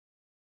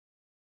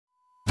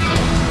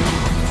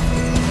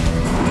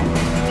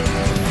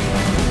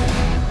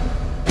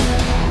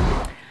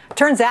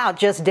Turns out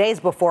just days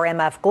before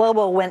MF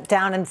Global went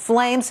down in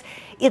flames,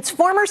 its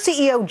former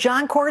CEO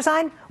John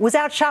Corzine was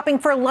out shopping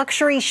for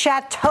luxury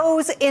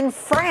chateaus in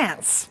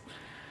France.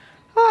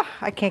 Oh,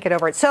 I can't get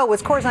over it. So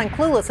was Corzine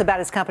clueless about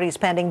his company's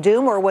pending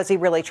doom, or was he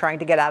really trying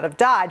to get out of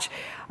Dodge?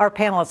 Our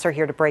panelists are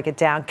here to break it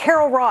down.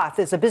 Carol Roth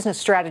is a business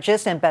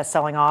strategist and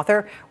best-selling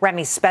author.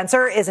 Remy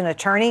Spencer is an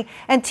attorney.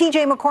 And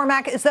TJ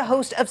McCormack is the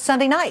host of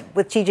Sunday Night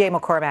with TJ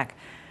McCormack.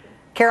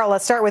 Carol,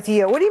 let's start with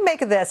you. What do you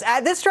make of this?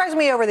 This drives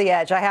me over the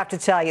edge, I have to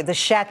tell you. The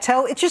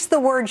chateau, it's just the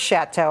word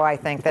chateau, I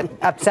think, that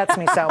upsets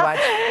me so much.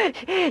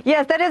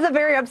 Yes, that is a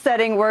very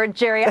upsetting word,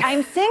 Jerry.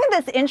 I'm seeing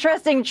this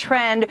interesting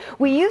trend.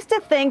 We used to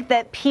think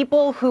that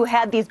people who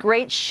had these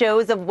great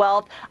shows of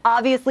wealth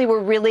obviously were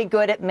really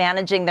good at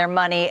managing their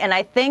money. And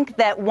I think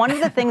that one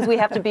of the things we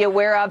have to be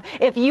aware of,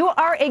 if you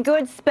are a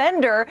good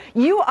spender,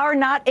 you are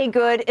not a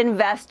good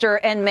investor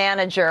and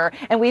manager.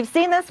 And we've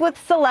seen this with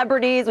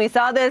celebrities. We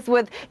saw this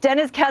with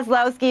Dennis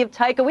Kozlowski of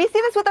Tyco. We see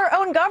this with our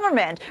own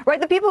government, right?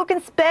 The people who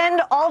can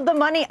spend all the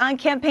money on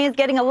campaigns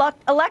getting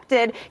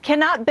elected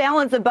cannot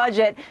balance a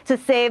budget to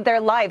save their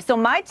life. So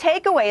my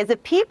takeaway is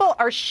if people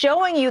are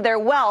showing you their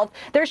wealth,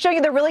 they're showing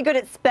you they're really good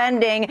at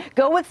spending,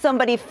 go with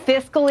somebody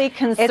fiscally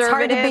conservative it's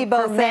hard to be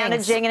both for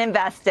managing and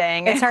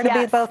investing. It's hard to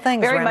be both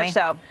things, very Remy. much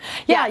so.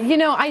 Yeah, you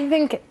know, I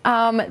think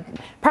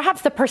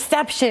perhaps the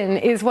perception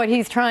is what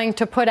he's trying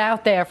to put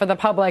out there for the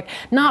public,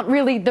 not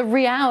really the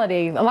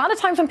reality. A lot of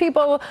times when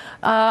people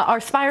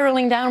are spiraling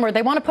downward,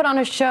 they want to put on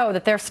a show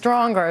that they're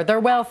stronger, they're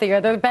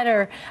wealthier, they're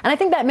better. And I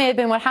think that may have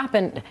been what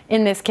happened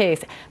in this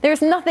case. There's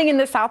nothing in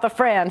the south of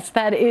France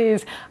that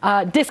is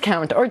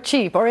discount or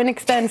cheap or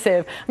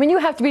inexpensive. I mean, you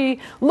have to be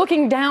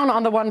looking down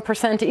on the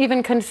 1% to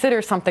even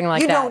consider something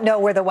like that. You don't know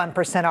where the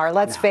 1% are,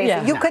 let's face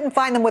it. You couldn't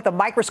find them with a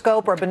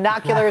microscope or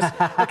binoculars.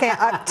 Okay,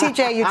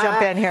 TJ, you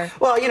jump in here.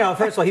 Well, you know,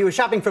 first of all, he was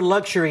shopping for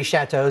luxury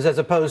chateaus as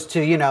opposed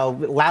to, you know,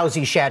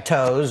 lousy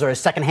chateaus or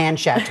secondhand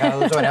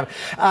chateaus or whatever.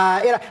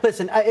 You know,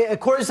 listen,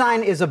 Corzine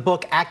is a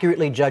book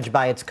accurately judged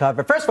by its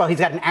cover. First of all, he's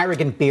got an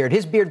arrogant beard.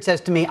 His beard says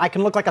to me, I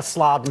can look like a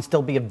slob and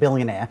still be a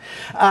billionaire.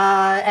 You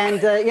know,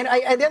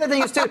 the other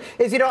thing is, too,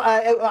 is, you know,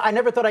 I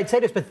never thought I'd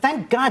say this, but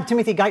thank God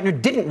Timothy Geithner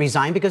didn't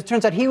resign, because it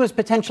turns out he was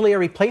potentially a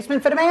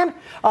replacement for the man.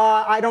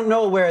 I don't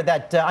know where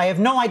that, I have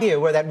no idea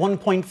where that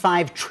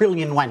 1.5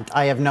 trillion went.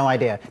 I have no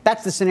idea.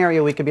 That's the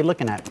scenario we could be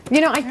looking at.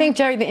 You know, I think,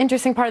 Jerry, the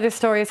interesting part of this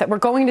story is that we're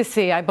going to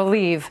see, I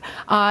believe,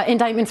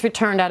 indictments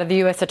returned out of the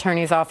U.S.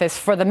 Attorney's Office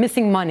for the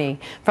missing money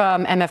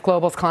from MF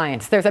Global's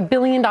clients. There's $1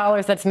 billion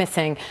that's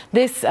missing.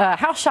 This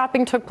house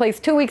shopping took place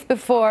 2 weeks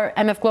before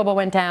MF Global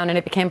went down, and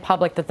it became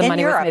public that the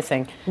money was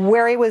missing.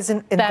 Where he was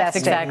investing. That's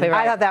exactly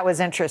right. I thought that was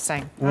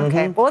interesting.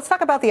 Okay, well, let's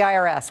talk about the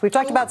IRS. We've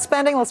talked about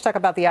spending. Let's talk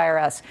about the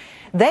IRS.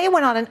 They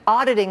went on an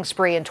auditing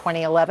spree in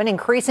 2011,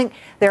 increasing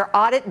their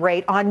audit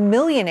rate on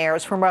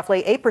millionaires from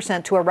roughly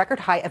 8% to a record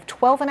high of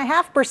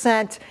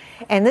 12.5%.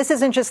 And this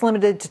isn't just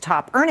limited to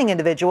top earning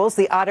individuals.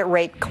 The audit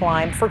rate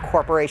climbed for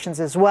corporations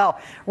as well.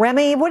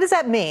 Remy, what does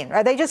that mean?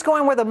 Are they just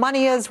going where the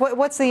money is?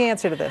 What's the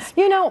answer to this?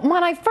 You know,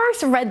 when I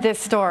first read this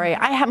story,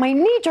 my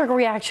knee-jerk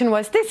reaction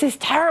was, this is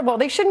terrible.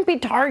 They shouldn't be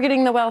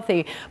targeting the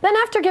wealthy. Then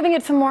after giving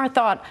it some more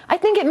thought, I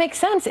think it makes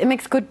sense. It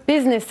makes good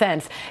business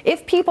sense.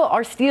 If people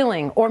are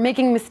stealing or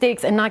making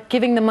mistakes and not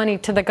giving the money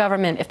to the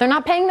government, if they're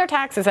not paying their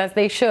taxes as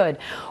they should,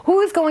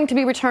 who is going to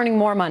be returning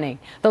more money?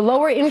 The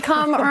lower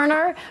income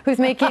earner who's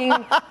making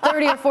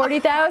 30 or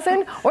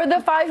 40,000, or the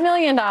 $5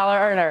 million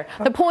earner?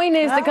 The point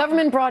is, the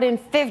government brought in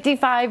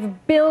 $55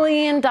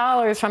 billion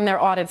from their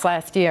audits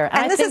last year.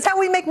 And this is how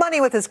we make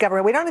money with this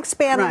government. We don't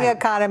expand the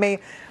economy.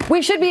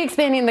 We should be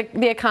expanding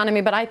the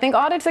economy, but I think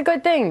audit's a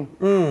good thing.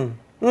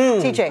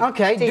 TJ.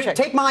 Okay,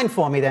 take mine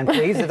for me then,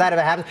 please, if that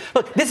ever happens.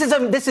 Look,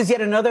 this is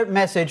yet another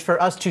message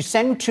for us to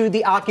send to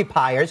the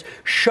occupiers.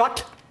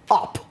 Shut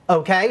up,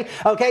 okay?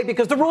 Okay,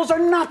 because the rules are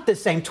not the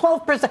same.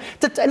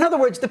 12%. In other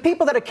words, the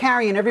people that are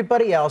carrying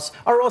everybody else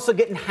are also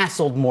getting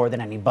hassled more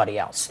than anybody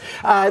else.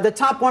 The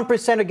top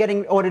 1% are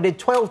getting audited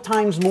 12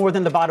 times more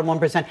than the bottom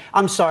 1%.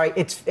 I'm sorry,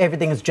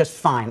 everything is just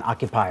fine,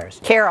 occupiers.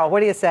 Carol,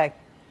 what do you say?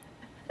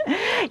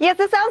 Yes,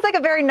 this sounds like a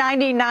very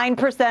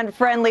 99%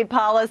 friendly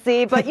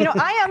policy, but, you know,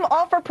 I am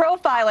all for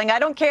profiling. I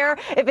don't care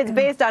if it's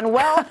based on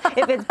wealth,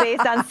 if it's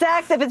based on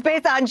sex, if it's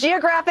based on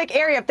geographic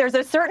area. If there's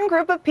a certain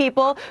group of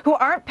people who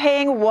aren't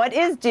paying what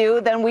is due,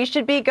 then we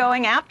should be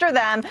going after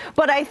them.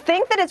 But I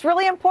think that it's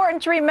really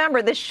important to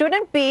remember this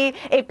shouldn't be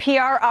a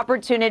PR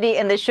opportunity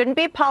and this shouldn't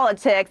be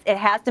politics. It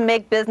has to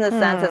make business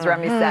sense, as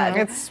Remy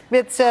said.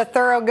 It's a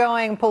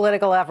thoroughgoing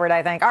political effort,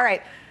 I think. All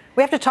right,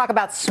 we have to talk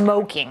about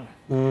smoking.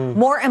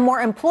 More and more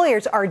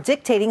employers are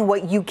dictating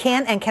what you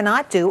can and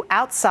cannot do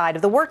outside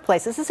of the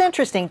workplace. This is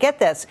interesting. Get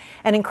this.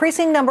 An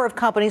increasing number of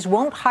companies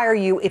won't hire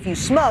you if you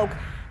smoke.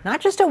 Not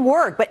just at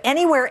work, but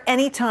anywhere,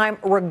 anytime,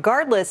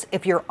 regardless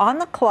if you're on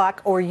the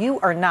clock or you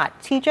are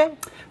not. TJ?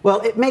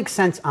 Well, it makes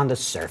sense on the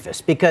surface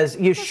because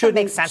you shouldn't.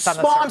 Make sense on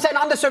the well, surface. I'm saying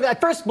on the surface.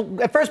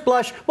 At first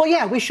blush, well,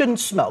 yeah, we shouldn't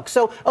smoke.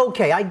 So,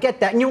 okay, I get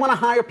that. And you want to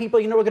hire people,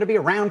 you know, we're going to be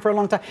around for a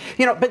long time.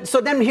 You know, but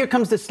so then here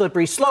comes the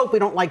slippery slope. We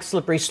don't like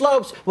slippery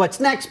slopes. What's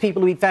next?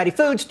 People who eat fatty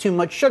foods, too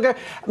much sugar.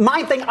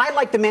 My thing, I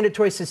like the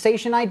mandatory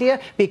cessation idea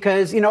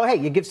because, you know, hey,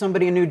 you give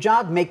somebody a new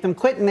job, make them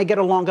quit, and they get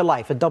a longer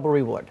life, a double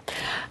reward.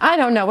 I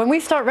don't know. When we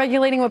start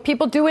regulating what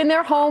people do in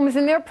their homes,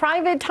 in their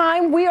private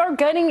time, we are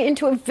getting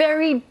into a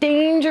very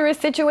dangerous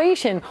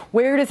situation.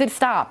 Where does it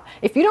stop?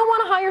 If you don't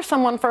want to hire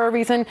someone for a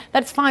reason,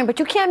 that's fine, but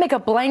you can't make a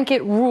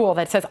blanket rule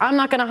that says, I'm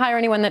not going to hire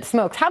anyone that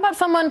smokes. How about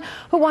someone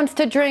who wants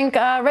to drink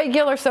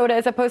regular soda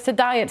as opposed to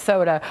diet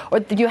soda? Or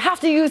you have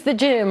to use the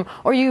gym,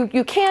 or you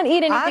can't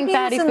eat anything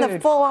fatty food. I'm using the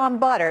full-on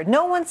butter.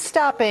 No one's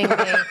stopping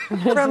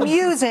me from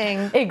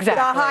using the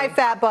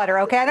high-fat butter,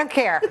 okay? I don't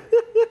care.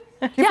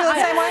 You feel the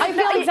same way? I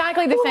feel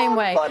exactly the same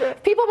way.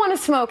 People want to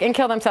smoke and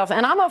kill themselves,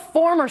 and I'm a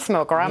former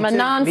smoker. I'm a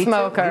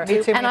non-smoker,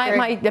 and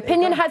my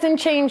opinion hasn't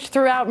changed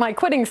throughout my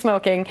quitting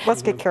smoking.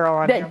 Let's get Carol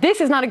on here.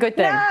 This is not a good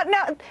thing.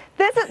 No,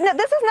 this is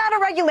not a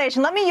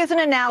regulation. Let me use an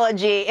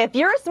analogy. If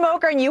you're a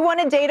smoker and you want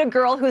to date a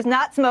girl who's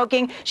not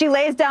smoking, she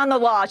lays down the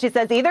law. She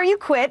says either you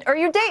quit or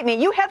you date me.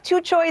 You have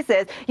two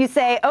choices. You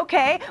say,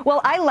 okay,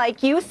 well, I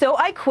like you, so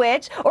I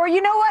quit, or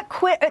you know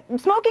what,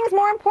 smoking is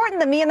more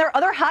important than me, and there are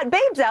other hot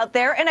babes out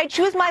there, and I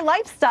choose my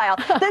lifestyle.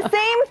 The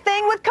same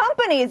thing with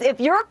companies. If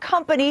your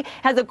company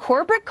has a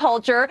corporate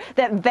culture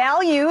that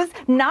values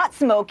not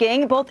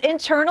smoking, both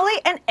internally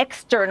and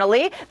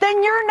externally,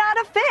 then you're not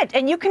a fit,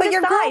 and you can decide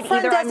your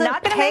girlfriend either I'm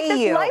not going to make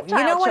this lifestyle.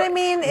 You know what I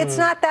mean? It's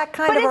not that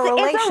kind of a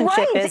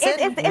relationship, is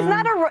it?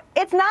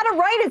 It's not a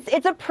right.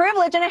 It's a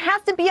privilege, and it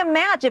has to be a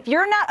match. If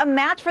you're not a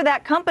match for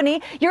that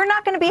company, you're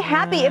not going to be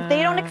happy if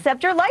they don't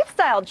accept your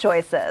lifestyle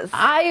choices.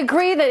 I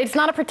agree that it's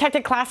not a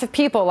protected class of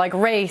people like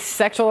race,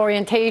 sexual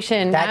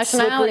orientation,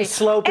 nationality.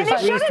 Slope and it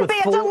shouldn't be.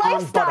 It's a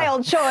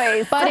lifestyle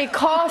choice. But it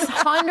costs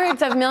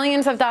hundreds of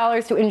millions of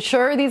dollars to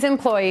insure these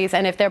employees,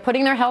 and if they're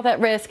putting their health at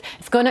risk,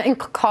 it's going to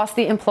cost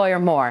the employer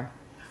more.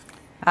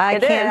 I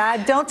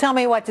can't. Don't tell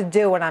me what to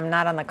do when I'm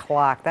not on the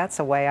clock. That's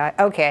the way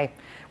okay.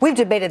 We've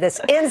debated this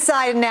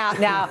inside and out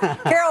now.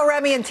 Carol,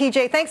 Remy, and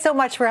TJ, thanks so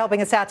much for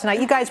helping us out tonight.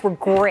 You guys were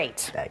great.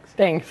 Thanks.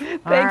 Thanks.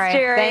 Thanks,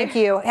 Jerry. Thank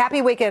you.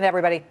 Happy weekend,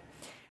 everybody.